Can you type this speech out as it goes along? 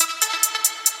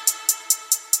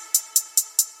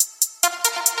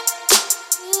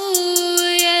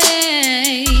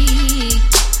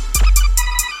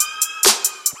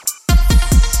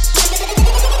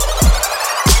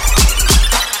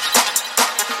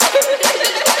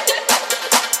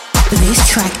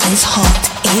track is hot,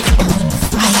 it's on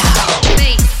fire.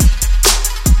 Bass.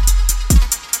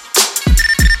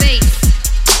 Bass.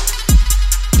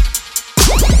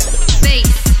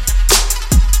 Bass.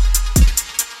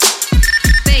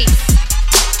 Bass. Bass.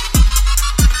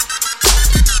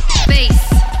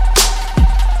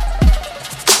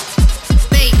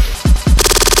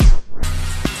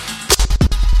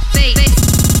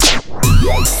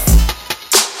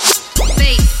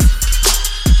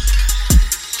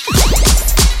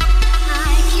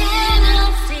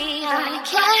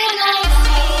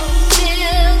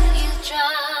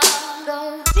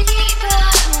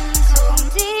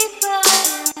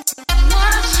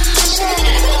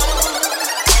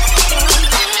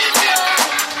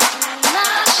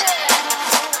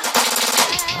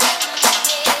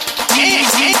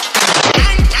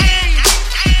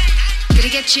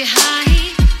 Get you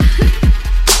high,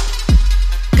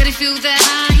 gotta feel the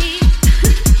high,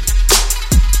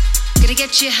 gotta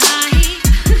get you high,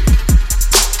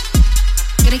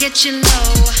 gotta get you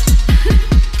low.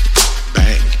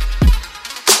 Bang.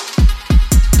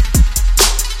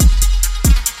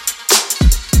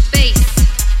 Bass.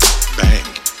 Bang.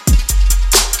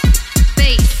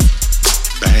 Bass.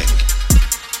 Bang.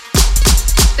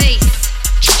 Bass.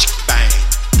 Bang.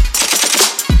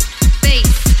 Bass.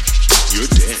 You're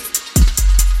dead.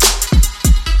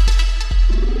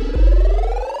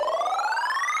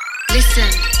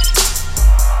 Listen.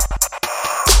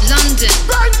 London.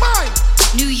 Bang bang.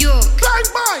 New York. Bang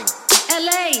bang.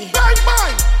 LA. Bang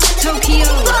bang. Tokyo.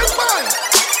 Bang bang.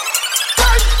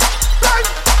 Bang bang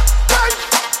bang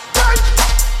bang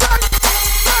bang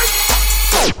bang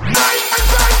bang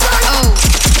bang bang. Oh.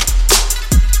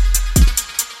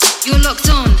 You're locked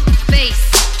on. Bass.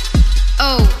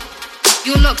 Oh.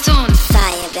 You're locked on.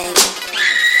 Fire, baby.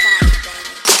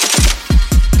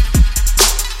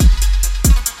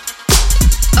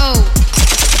 Oh.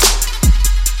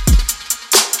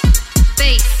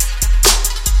 Bass.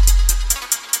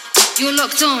 You're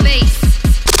locked on. Bass.